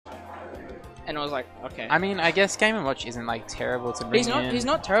and I was like, okay. I mean, I guess Game & Watch isn't like terrible to bring in. He's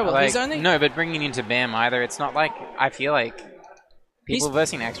not terrible. Like, He's only no, but bringing into BAM either, it's not like I feel like people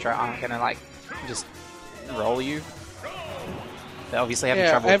versing extra aren't gonna like just roll you. They obviously have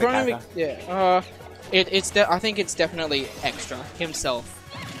trouble with the character. I think it's definitely extra himself.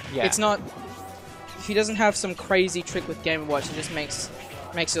 Yeah. It's not. He doesn't have some crazy trick with Game & Watch. It just makes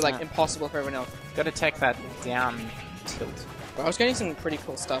it like impossible for everyone else. Got to take that down tilt. But I was getting some pretty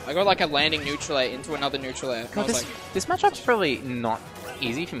cool stuff. I got like a landing neutral air into another neutral air. God, this matchup's probably not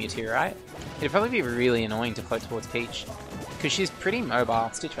easy for Mewtwo, right? It'd probably be really annoying to float towards Peach because she's pretty mobile.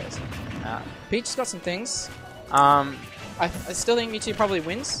 Stitch Face. Peach's got some things. I still think Mewtwo probably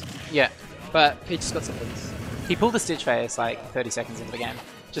wins. Yeah. But Peach's got some things. He pulled the Stitch Face like 30 seconds into the game.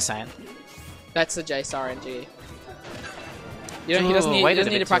 Just saying. That's the Jaice RNG. He doesn't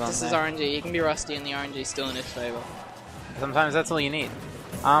need to practice his RNG. He can be rusty and the RNG still in his favor. Sometimes that's all you need.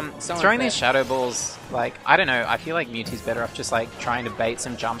 Throwing these Shadow Balls, like, I don't know, I feel like Mewtwo's better off just like trying to bait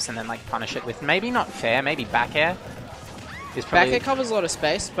some jumps and then like punish it with maybe not fair, maybe back air. Back air covers a lot of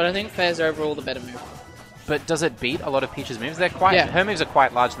space, but I think fair's overall the better move. But does it beat a lot of Peach's moves? Her moves are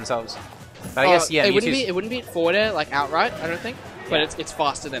quite large themselves. But I guess it wouldn't beat forward air like outright, I don't think. But it's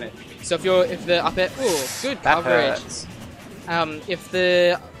faster than it. So if the up air, good coverage. If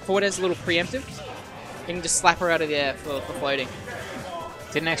the forward air's a little preemptive, you can just slap her out of the air for floating.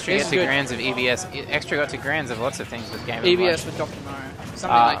 Didn't Extra get to grands of EBS? Extra got to grands of lots of things with Game & EBS Watch. with Dr. Mario. Something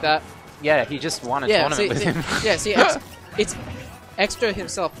like that. Yeah, he just won a tournament with him. Yeah, see, it's Extra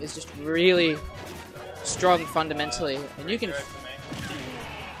himself is just really strong fundamentally, and you can...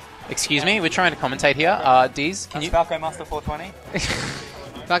 Excuse me, we're trying to commentate here. Deez, can you... Falco Master 420?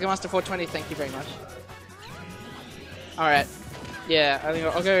 Falco Master 420, thank you very much. Alright. Yeah, I think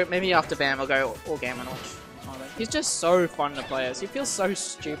I'll go, maybe after BAM, I'll go all Game & Watch. He's just so fun to play as. He feels so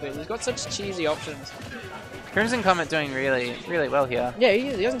stupid. He's got such cheesy options. Crimson Comet doing really, really well here. Yeah,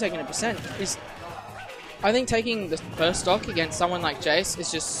 he hasn't taken a percent. I think taking the first stock against someone like Jaice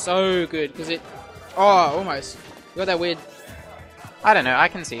is just so good, because it... Oh, almost. You got that weird... I don't know, I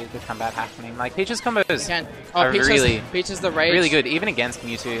can see the combat happening. Like, Peach's combos are Peach has the rage. really good. Even against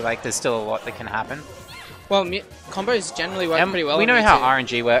Mewtwo, like, there's still a lot that can happen. Well, combos generally work pretty well. We know how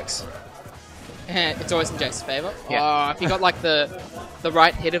RNG works. It's always in Jaice's favour. Yeah. If he got like the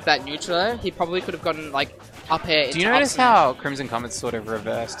right hit of that neutral air, he probably could have gotten like up air. Do you notice how Crimson Comet sort of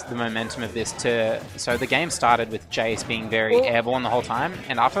reversed the momentum of this to... So the game started with Jaice being very airborne the whole time,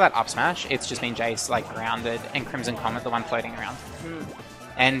 and after that up smash, it's just been Jaice like grounded and Crimson Comet the one floating around.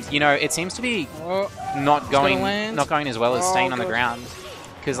 And you know, it seems to be not going as well as staying on the ground.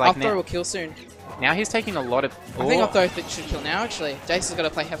 Because like up throw will kill soon. Now he's taking a lot of... I think up throw should kill now, actually. Jaice has got to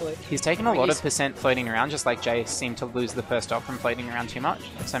play heavily. He's taken a lot of percent floating around, just like Jaice seemed to lose the first stock from floating around too much.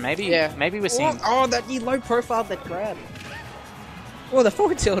 So maybe we're seeing... Oh, that he low profiled that grab. Oh, the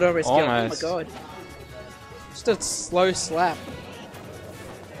forward tilt almost killed. Oh my god. Just a slow slap.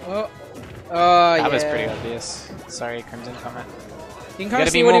 That was pretty obvious. Sorry, Crimson Comet. You can kind of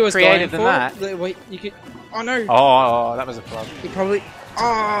see what he was creative than that. Wait, you could... Oh no! Oh, that was a flop. He probably...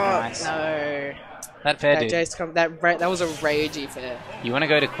 Oh, nice. No. That fair, dude. That was a ragey fair. You want to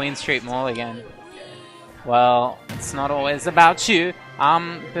go to Queen Street Mall again? Well, it's not always about you.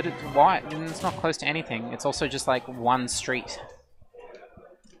 But why? It's not close to anything. It's also just like one street.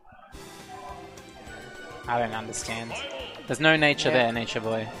 I don't understand. There's no nature there, Nature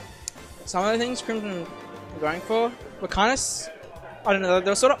Boy. Some of the things Crimson were going for were kind of... I don't know,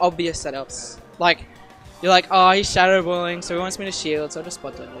 they were sort of obvious setups. Like... You're like, oh, he's shadow balling, so he wants me to shield, so I'll just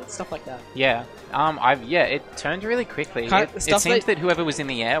spot it. Stuff like that. Yeah. It turned really quickly. It seems that whoever was in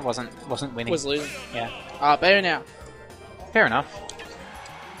the air wasn't winning. Was losing. Yeah. Better now. Fair enough.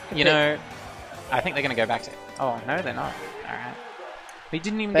 You know, I think they're going to go back to... Oh, no, they're not. Alright. He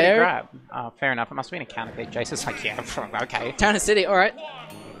didn't even get a grab. Fair enough. It must have been a counter pick. Jaice is like, yeah, okay. Town and City, alright.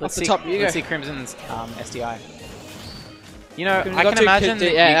 Let's see Crimson's SDI. You know, I can imagine...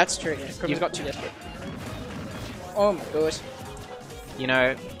 Yeah, that's true. Yeah. Crimson's got too desperate. Oh my gosh. You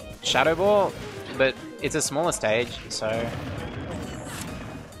know, Shadow Ball, but it's a smaller stage, so...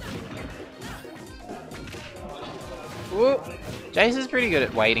 Ooh. Jaice is pretty good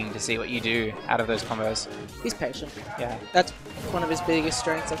at waiting to see what you do out of those combos. He's patient. Yeah. That's one of his biggest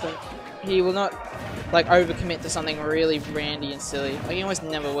strengths, I think. He will not, like, overcommit to something really randy and silly. Like, he almost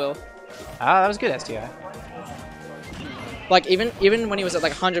never will. That was good STI. Like, even when he was at,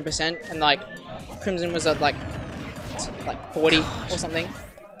 like, 100% and, like, Crimson was at, like 40 or something.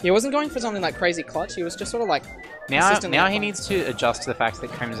 He wasn't going for something like crazy clutch. He was just sort of like... Now he needs to adjust to the fact that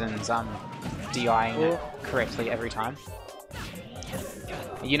Crimson's DIing it correctly every time.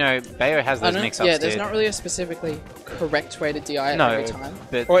 You know, Bayo has those mix-ups, yeah, there's not really a specifically correct way to DI it every time.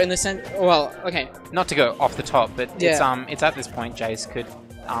 But or in the sense, well, okay. Not to go off the top, but it's at this point Jaice could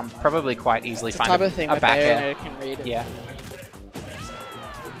probably quite easily find a back air. Can read it. Yeah.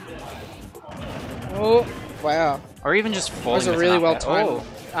 Oh, wow. Or even just falling. That was a really well timed.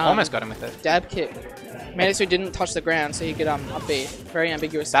 Almost got him with it. Dab kick. Made it so he didn't touch the ground, so he could up B. Very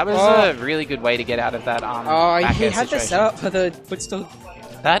ambiguous. That was a really good way to get out of that back he air had situation. the setup for the footstool.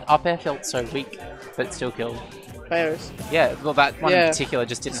 That up air felt so weak, but still killed. Players. Yeah, well that one in particular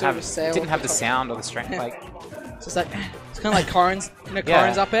just didn't have the top. sound or the strength. Like, it's just like it's kind of like Corrin's,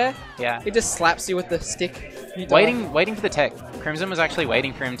 Corrin's up air. Yeah. He just slaps you with the stick. Waiting for the tech. Crimson was actually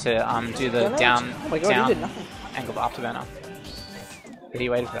waiting for him to do the down angled afterburner. But he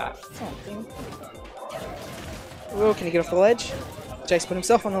waited for that. Oh, can he get off the ledge? Jaice put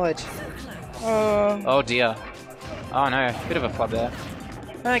himself on the ledge. Oh dear. Oh no, bit of a flub there.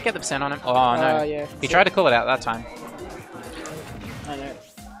 Get the percent on him. Oh no. Yeah. He tried to call it out that time. I know.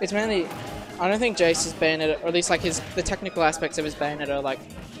 It's mainly, I don't think Jaice's Bayonetta, or at least like the technical aspects of his Bayonetta are like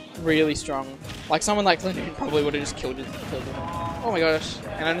really strong. Like someone like Linden probably would have just killed him. Oh my gosh.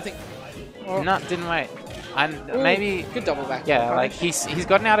 And I don't think... Oh. No, didn't wait. And Ooh, maybe... Good double back. Yeah, like he's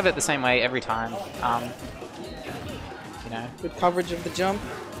gotten out of it the same way every time. You know. Good coverage of the jump.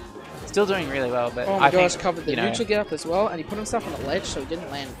 Still doing really well, but oh my I gosh, think, covered the neutral get up as well, and he put himself on the ledge, so he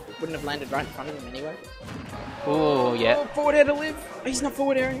wouldn't have landed right in front of him anyway. Oh yeah. Oh, forward air to live. He's not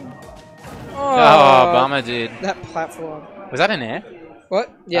forward airing. Oh, bummer, dude. That platform. Was that an air? What?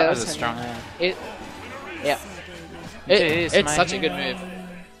 Yeah, that was a strong air. It's such a good move.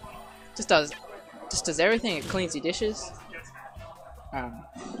 Just does everything. It cleans your dishes.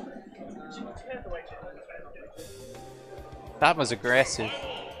 That was aggressive.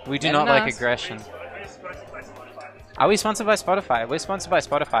 We do not like aggression. Are we sponsored by Spotify? We're sponsored by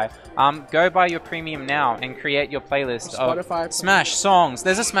Spotify. Go buy your premium now and create your playlist of Smash songs.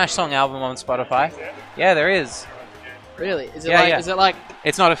 There's a Smash song album on Spotify. Yeah, there is. Really? Is it like?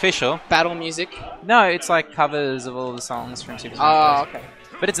 It's not official. Battle music? No, it's like covers of all the songs from Super Smash Bros. Okay.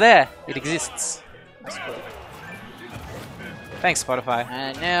 But it's there. It exists. That's cool. Thanks, Spotify.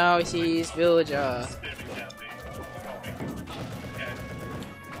 And now he's Villager.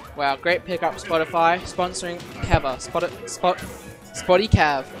 Wow, great pickup, Spotify. Sponsoring Cava. Spotty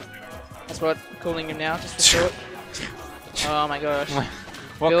Cav. That's what I'm calling him now, just for short. Oh my gosh.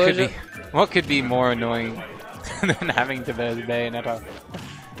 What could be more annoying than having to bear the Bayonetta?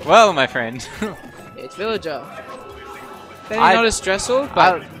 Well, my friend. It's Villager. Maybe not as stressful,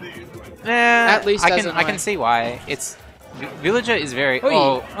 but at least I can see why. It's Villager is very.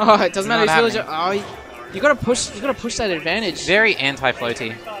 Oh, it doesn't matter. It's Villager. Oh, you gotta push that advantage. Very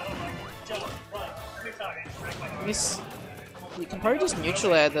anti-floaty. You can probably just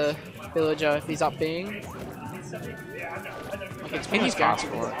neutral air the Villager if he's up being. Like he's fast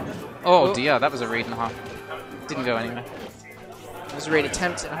for it. Oh dear, that was a read and a half. Didn't go anywhere. It was a read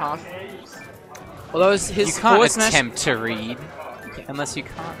attempt and a half. Although his you can't attempt to read unless you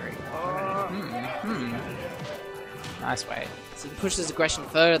can't read. Nice way. So he pushes his aggression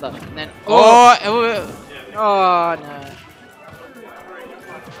further, and then oh no!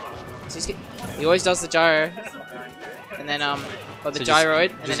 So he always does the gyro, and then or the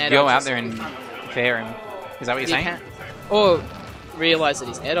gyroid, and then go out there and fair him. Is that what you're saying? Or realize that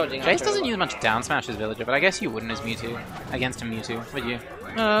he's air dodging. Jaice doesn't use much down smash as Villager, but I guess you wouldn't as Mewtwo against a Mewtwo, would you?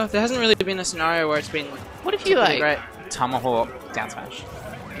 No, there hasn't really been a scenario where it's been. What if you like Tomahawk down smash?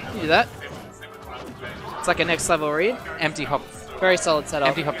 You do that. It's like a next level read. Empty hop. Very solid setup.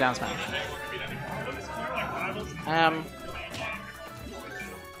 Empty hop down smash.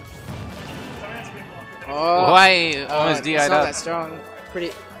 Oh, I almost DI'd up. It's not up. that strong.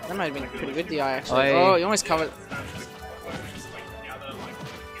 That might have been a pretty good DI actually. Oh, you almost covered.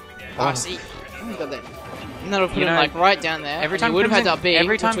 See. Oh, you got that. And that'll put him like right down there. Every time you would have had that B.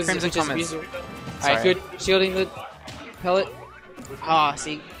 Every time Crimson comments. Alright, good. Shielding the pellet.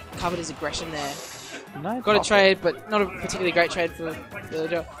 See, covered his aggression there. No, got a trade, but not a particularly great trade for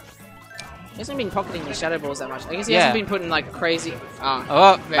Villager. He hasn't been pocketing the shadow balls that much. I guess he hasn't been putting like crazy.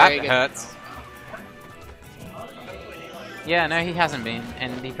 That hurts. Yeah, no, he hasn't been,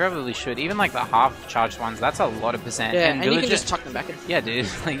 and he probably should. Even like the half-charged ones, that's a lot of percent. Yeah, and you can just chuck them back in. Yeah, dude.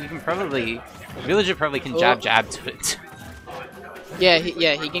 Like you can probably, Villager probably can jab to it. Yeah,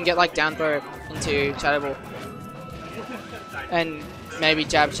 he can get like down throw into shadow ball, and maybe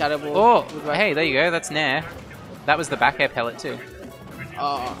jab shadow ball. Oh, hey, there you go. That's Nair. That was the back air pellet too.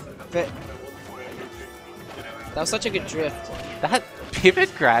 Oh, that was such a good drift. That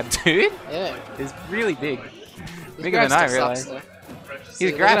pivot grab, dude. Yeah, is really big. Bigger than I realized.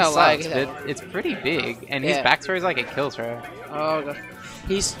 His grab sucks, but it's pretty big, and his back throw is like a kill throw. Oh god.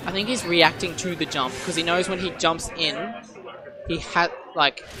 I think he's reacting to the jump because he knows when he jumps in, he had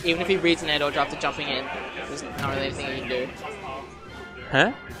like even if he reads an air dodge after jumping in, there's not really anything he can do.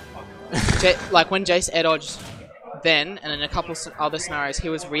 Huh? Like when Jaice air dodged then, and in a couple other scenarios, he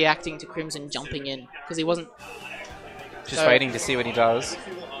was reacting to Crimson jumping in because he wasn't just waiting to see what he does.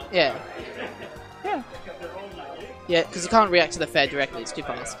 Yeah. Yeah. Yeah, because he can't react to the fair directly; it's too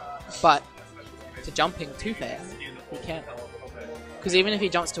fast. But to jumping too fast, he can't. Because even if he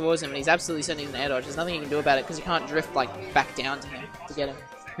jumps towards him and he's absolutely sending an air dodge, there's nothing he can do about it because he can't drift like back down to him to get him.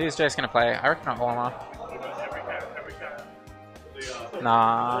 Who's Jaice gonna play? I reckon Olama.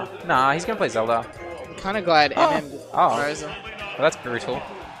 Nah, he's gonna play Zelda. I'm kind of glad MM Rosa. Well, that's brutal.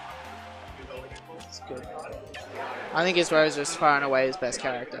 It's good. I think his Rosa is far and away his best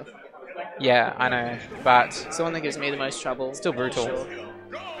character. Yeah, I know, but it's the one that gives me the most trouble. Still brutal. Sure.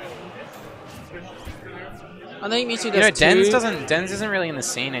 I think Mewtwo does Dens isn't really in the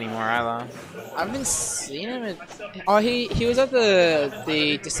scene anymore either. I haven't seen him. Oh, he was at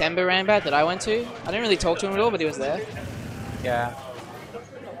the December Rambat that I went to. I didn't really talk to him at all, but he was there. Yeah.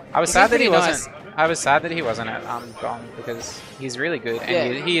 I was sad that he wasn't. I was sad that he wasn't at Gong because he's really good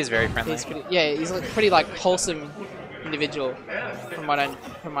and he is very friendly. He's like pretty like wholesome individual from what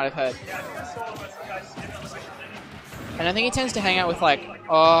I've heard. And I think he tends to hang out with like,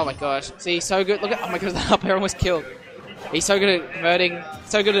 oh my gosh, see, he's so good. Look at, oh my gosh, that up air almost killed. He's so good at converting,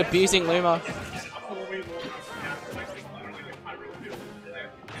 so good at abusing Luma.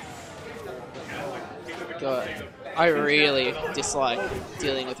 God, I really dislike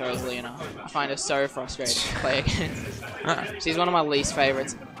dealing with Rosalina. I find her so frustrating to play against. She's one of my least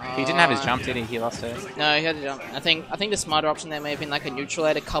favorites. He didn't have his jump, did he? He lost it. No, he had to jump. I think the smarter option there may have been like a neutral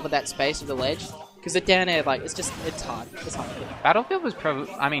air to cover that space of the ledge. Because the down air, like, it's hard. It's hard. Battlefield was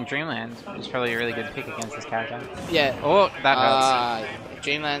probably, I mean, Dreamland was probably a really good pick against this character. Yeah. Oh, that hurts.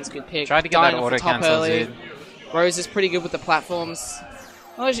 Dreamland's good pick. Tried to get that auto cancel, dude. Rose is pretty good with the platforms.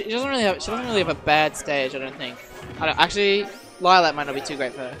 Well, she doesn't really have a bad stage, I don't think. Actually, Lilac might not be too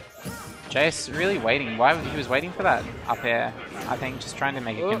great for her. Jaice really waiting. He was waiting for that up air. I think just trying to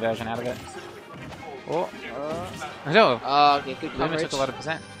make a conversion out of it. Oh. No. Oh, okay, good Luma coverage. took a lot of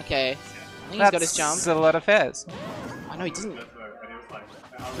percent. Okay. I think he's got his jump. That's a lot of fairs. Oh no, he doesn't.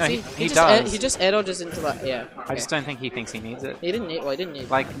 No, see, he does. He just air dodges into that. Yeah. Okay. I just don't think he thinks he needs it. He didn't need. Well, he didn't need.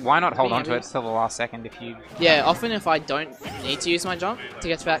 Like, why not hold on to it till the last second if you? Yeah, often if I don't need to use my jump to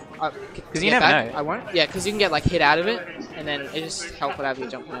get back, because you never know. I won't. Yeah, because you can get like hit out of it, and then it just helps it out of your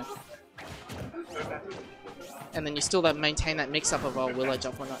jump. And then you still maintain that mix-up of, oh, will I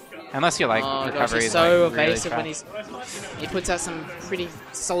jump or not? Unless you're like, recovery he's is so like, evasive really when he puts out some pretty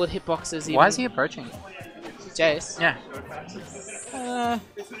solid hitboxes. Even. Why is he approaching? Jaice? Yeah.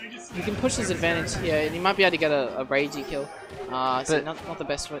 He can push his advantage here, and he might be able to get a ragey kill. So not the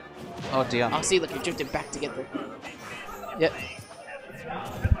best foot. Oh dear. Oh, see, look, he drifted back to get the... Yep.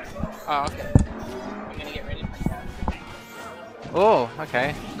 Oh, okay. I'm gonna get ready. Oh,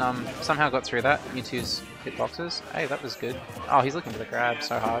 okay. Somehow got through that. Mewtwo's hitboxes. Hey, that was good. Oh, he's looking for the grab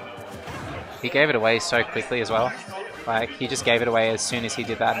so hard. He gave it away so quickly as well. Like, he just gave it away as soon as he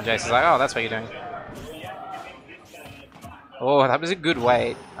did that, and Jaice is like, oh, that's what you're doing. Oh, that was a good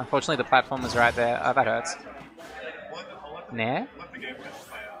wait. Unfortunately, the platform was right there. Oh, that hurts. Nair?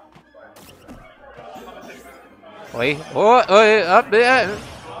 Oi. Oh, up there!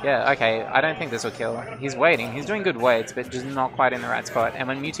 Yeah, okay, I don't think this will kill. He's waiting. He's doing good waits, but just not quite in the right spot. And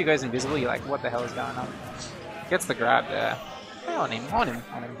when Mewtwo goes invisible, you're like, what the hell is going on? Gets the grab there. On him,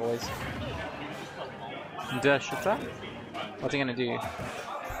 boys. What's he gonna do?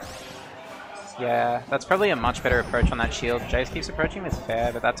 Yeah, that's probably a much better approach on that shield. Jaice keeps approaching this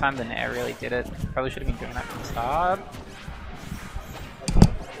fair, but that time the Nair really did it. Probably should have been doing that from the start.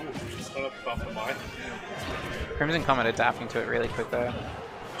 Crimson Comet adapting to it really quick though.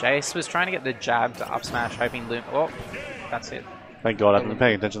 Jaice was trying to get the jab to up smash, hoping Loom. Oh, that's it. Thank God, I've been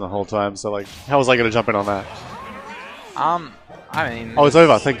paying attention the whole time. So like, how was I going to jump in on that? I mean. Oh, it's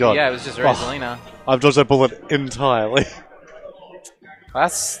over. Thank God. Yeah, it was just Rosalina. I've dodged that bullet entirely.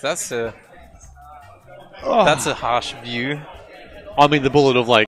 That's a harsh view. I mean, the bullet of like